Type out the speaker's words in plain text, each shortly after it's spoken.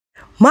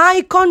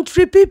My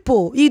country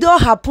people, it don't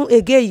happen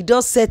again, it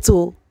don't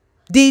settle.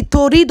 The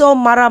tori don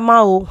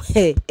marama o.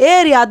 Hey,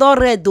 area don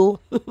red o.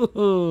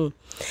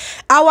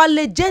 Our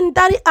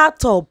legendary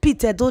actor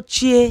Peter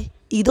Edochie,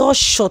 he don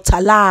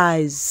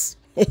shortalize.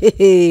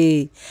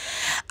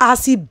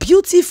 As his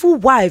beautiful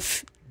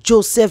wife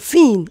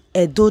Josephine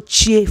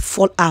Edochie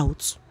fall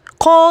out,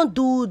 can't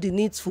do the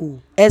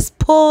needful,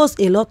 expose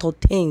a lot of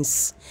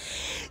things.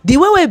 The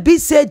way we be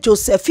say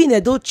Josephine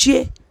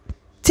Edochie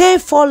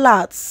take fall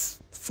out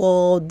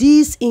for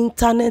this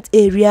internet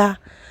area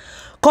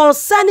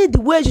concerning the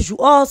way Judy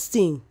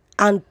Austin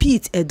and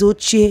Pete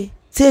Edochie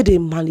take dey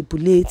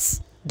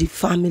manipulate the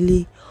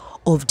family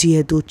of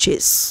the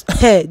Edochies.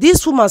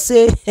 This woman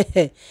say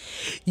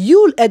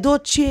Judy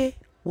Edochie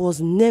was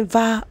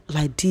never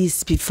like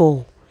this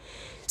before.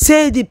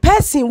 Say the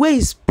person wey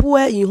is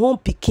poor in home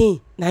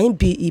pikin na him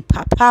be him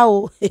papa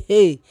o.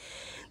 They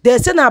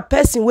say na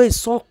person wey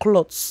sew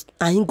clothes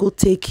and him go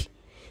take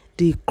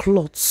the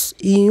clothes,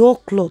 him own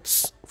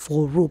clothes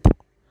for rope.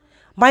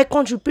 My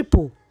country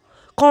people,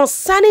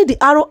 concerning the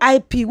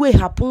RIP wey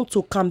happen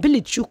to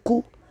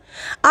Kambilichukwu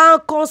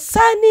and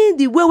concerning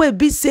the way we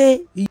be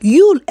say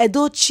Judy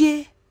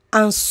Edochie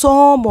and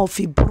some of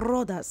his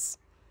brothers,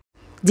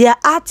 their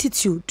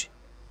attitude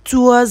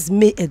towards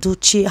me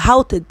Edochie,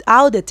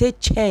 how they take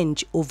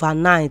change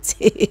overnight.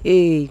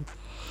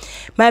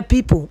 My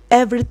people,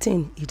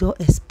 everything you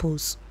don't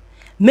expose.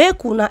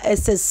 Make una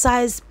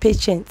exercise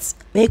patience.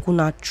 Make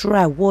una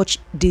try watch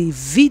the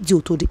video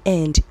to the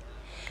end.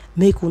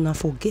 Make una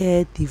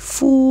forget the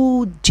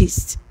full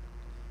gist.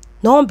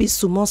 Don't be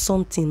small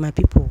something, my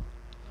people.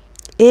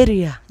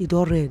 Area you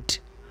don't read.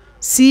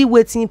 See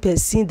wetin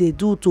person they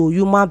do to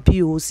human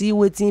being. See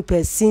wetin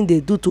person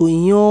they do to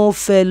your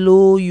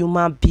fellow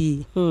human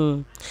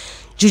being.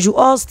 Judy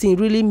Austin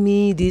really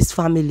mean this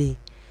family.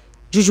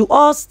 Judy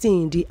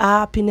Austin, the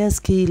happiness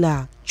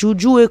killer.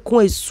 Juju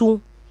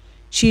Ekwesu,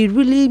 she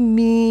really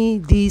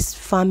mean this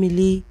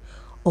family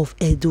of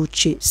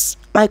Edochies.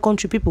 My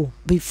country people,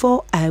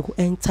 before I go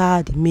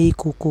enter the main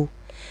cocoa,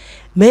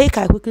 make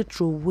I quickly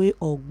throw away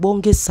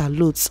ogbonge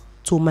salutes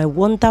to my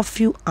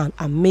wonderful and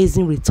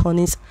amazing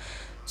returning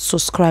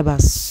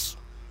subscribers.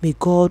 May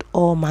God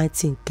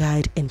Almighty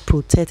guide and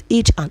protect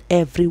each and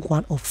every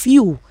one of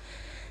you.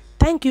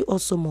 Thank you all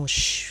so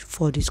much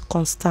for this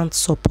constant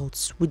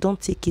support. We don't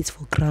take it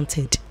for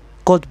granted.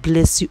 God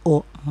bless you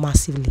all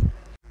massively.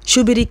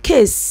 Should be the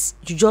case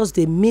you just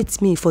dey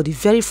meet me for the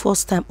very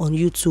first time on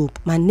YouTube,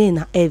 my name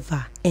is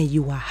Eva and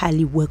you are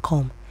highly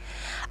welcome.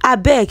 I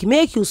beg,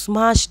 make you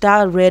smash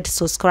that red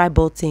subscribe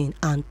button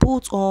and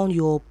put on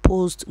your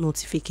post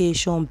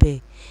notification bell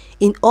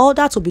in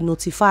order to be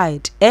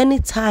notified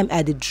anytime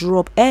I dey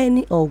drop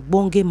any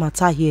ogbonge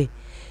matter here.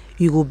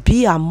 You will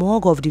be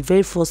among of the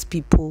very first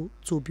people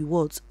to be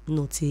what?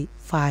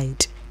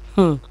 Notified.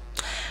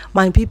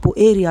 My people,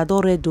 area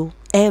don red o.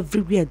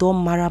 Everywhere don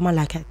marama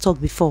like I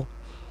talked before.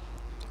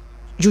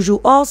 Judy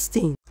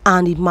Austin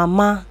and his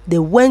mama, they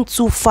went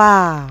too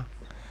far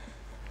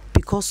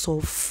because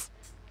of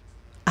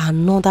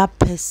another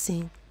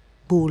person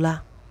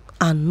bola,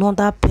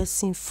 another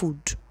person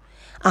food,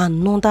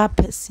 another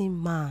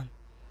person man.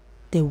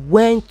 They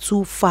went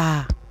too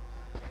far.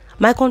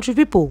 My country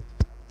people,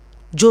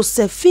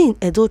 Josephine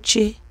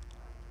Edochie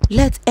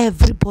let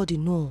everybody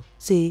know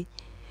say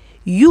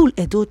Judy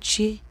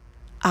Edochie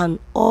and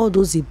all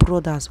those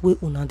brothers wey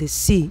una dey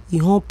see in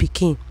home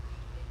pikin.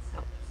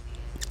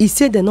 He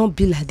said they not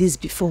be like this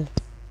before.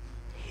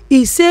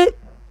 He said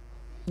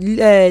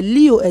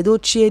Leo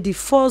Edochie, the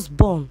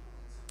firstborn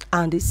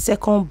and the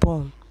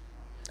secondborn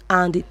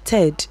and the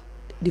third,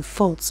 the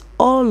fourth,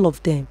 all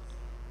of them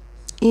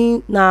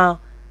in now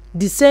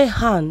the same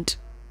hand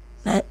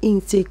na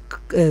in take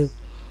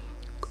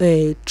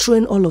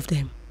train all of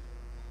them.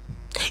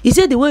 He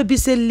said the way be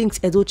say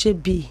linked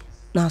Edochie be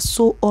now,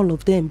 so all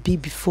of them be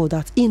before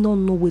that. He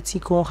don't know what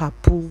it can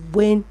happen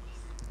when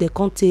they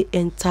can't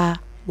enter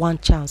one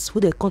chance, who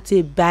they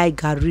can't buy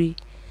Gary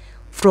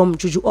from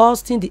Judy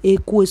Austin the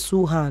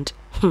Ekwesu hand.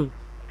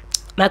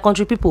 My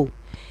country people,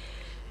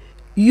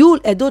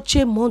 Judy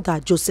Edochie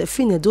mother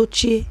Josephine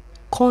Edochie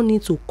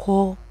need to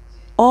call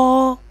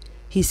all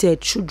his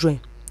children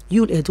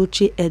Judy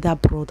Edochie elder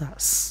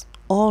brothers,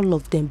 all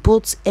of them,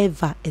 both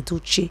Eva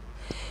Edochie,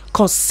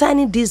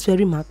 concerning this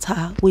very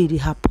matter where it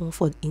happen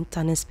for the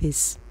internet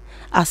space.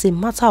 As a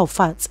matter of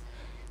fact,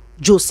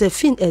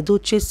 Josephine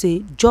Edochie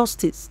say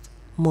justice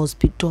must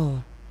be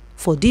done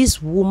for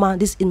this woman,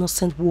 this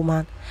innocent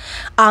woman,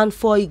 and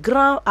for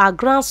her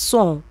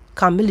grandson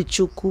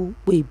Kambilichukwu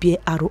will be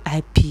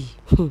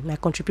RIP. My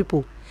country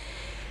people,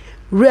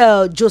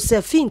 real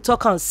Josephine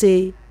talk and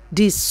say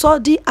the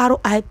sudden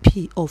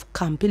RIP of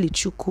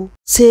Kambilichukwu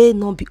say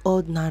not be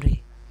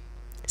ordinary.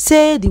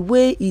 Say the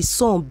way his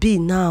son be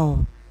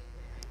now,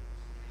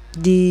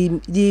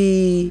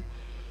 the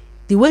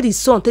way the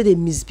son take dey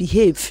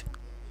misbehave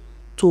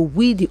to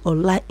we the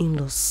online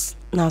in-laws.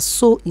 Now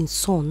so in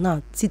son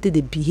now see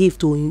they behave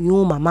to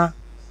your mama.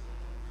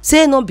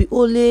 Say not be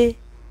only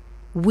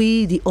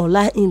we the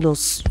online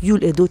in-laws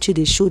Judy Edochie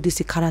they show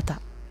this character.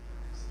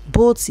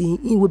 both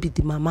him will be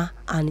the mama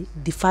and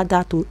the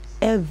father to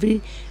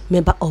every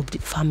member of the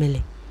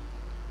family.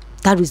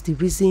 That is the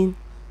reason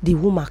the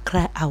woman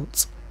cry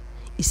out.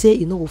 He say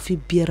he no go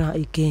fit bear am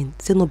again.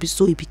 Say no be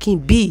so he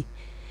pikin be.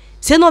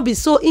 Say no be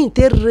so he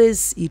take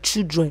raise his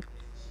children.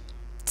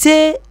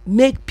 Say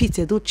make Pete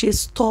Edochie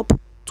stop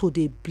to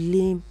dey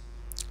blame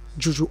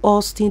Juju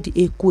Austin, the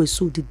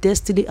Ekwesu, the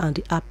destiny and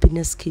the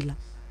happiness killer.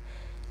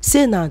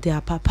 Say now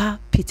their papa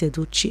Pete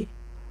Edochie,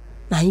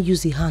 now he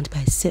use the hand by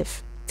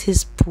himself to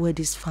spoil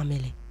this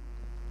family.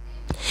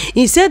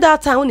 He said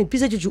that time when he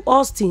visit Juju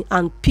Austin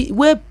and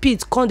where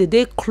Pete come the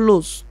day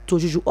close to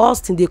Juju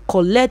Austin, they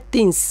collect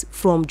things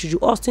from Juju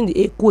Austin, the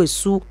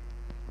Ekwesu.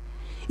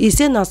 He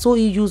said now so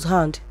he use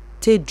hand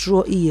to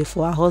draw ear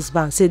for her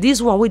husband. Say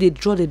this one where they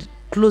draw the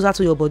closer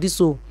to your body,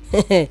 so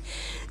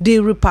the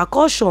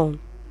repercussion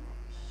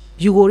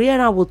you go hear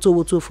am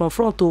woto from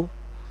front. Oh,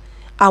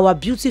 our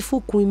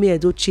beautiful Queen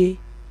Edochie,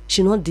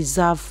 she not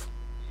deserve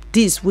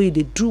this way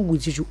they do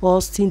with Juju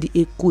Austin, the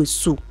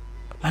Ekwesu.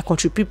 My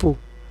country people,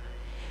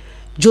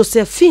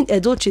 Josephine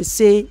Edochie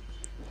say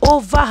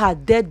over her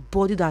dead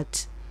body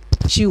that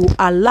she will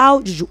allow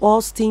Juju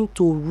Austin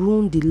to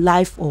ruin the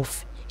life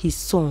of his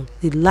son,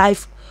 the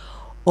life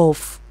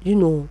of,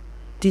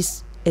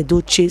 this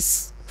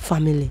Edochie's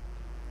family.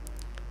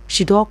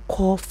 She don't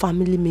call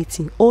family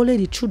meeting. Only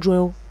the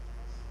children.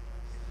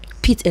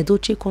 Pete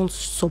Edochie come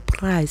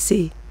surprise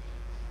say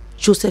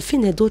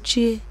Josephine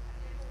Edochie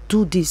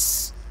do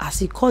this as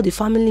he called the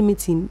family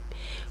meeting,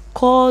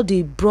 call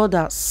the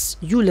brothers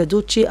Yul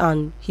Edochie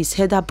and his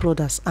elder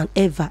brothers and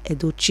Eva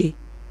Edochie,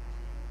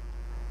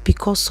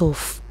 because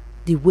of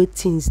the way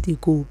things they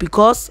go.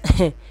 Because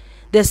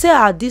they say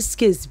at this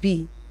case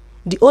be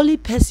the only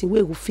person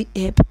wey go fit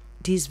help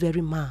this very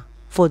man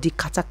for the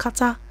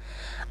katakata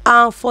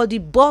and for the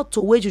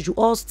bottle wey Juju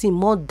Austin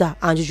mother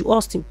and Juju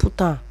Austin put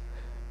on,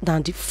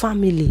 than the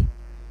family.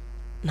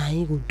 Now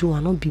he go do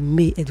and not be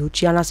May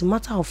Edochie. And as a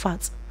matter of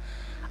fact,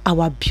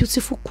 our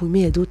beautiful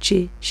Queen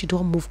Edochie, she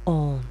don't move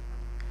on.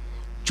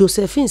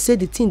 Josephine said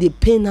the thing they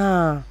pain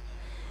her.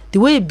 The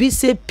way it be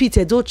say Pete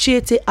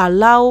Edochie to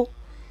allow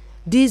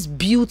this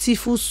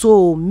beautiful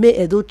soul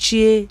May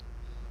Edochie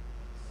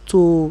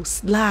to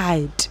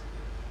slide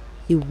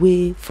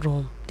away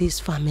from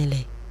this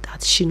family,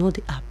 that she not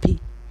happy.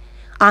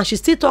 And she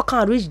still talking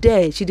and reach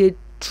there. She did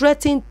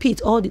threaten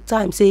Pete all the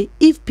time, say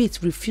if Pete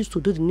refuse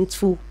to do the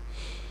needful,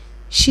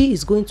 she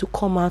is going to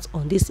come out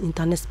on this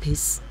internet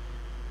space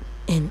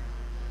and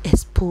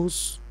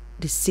expose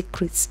the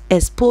secrets,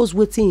 expose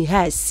wetin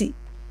her see.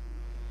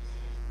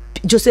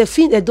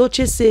 Josephine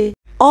Edochie say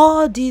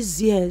all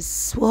these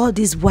years, all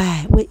this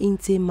while wey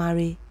Inte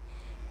marry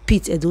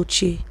Pete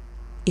Edochie,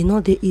 e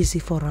not dey easy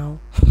for am.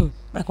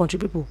 My country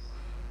people,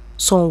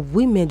 some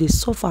women they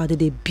suffer,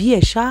 they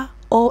bear sha,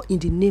 all in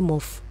the name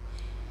of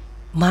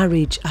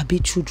marriage, abi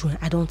children.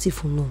 I don't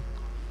even know.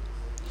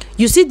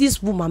 You see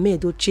this woman May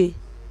Edochie,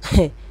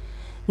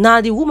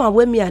 now the woman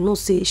wey me I know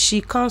say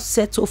she can't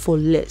settle for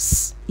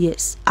less.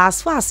 Yes,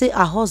 as far as say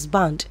her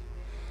husband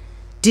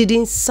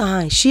didn't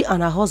sign, she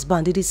and her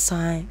husband didn't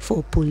sign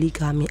for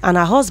polygamy, and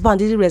her husband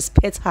didn't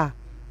respect her.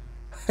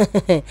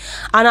 And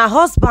her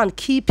husband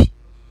keep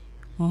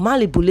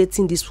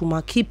manipulating this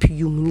woman, keep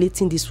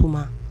humiliating this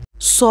woman,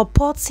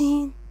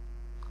 supporting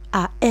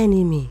her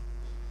enemy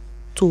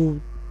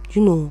to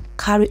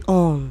carry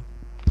on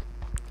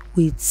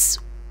with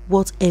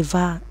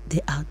whatever they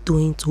are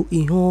doing to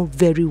your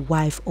very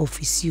wife of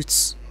his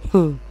youths.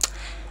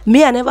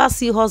 Me, I never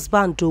see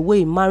husband the way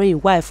he marry a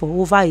wife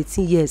for over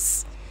 18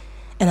 years,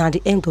 and at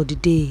the end of the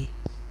day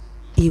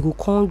he will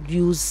come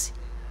use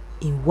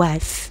his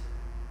wife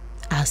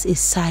as a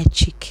side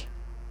chick,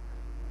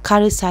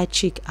 carry side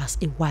chick as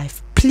a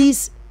wife,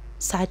 please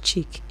side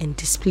chick and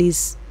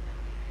displease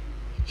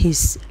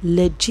his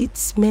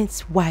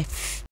legitimate wife.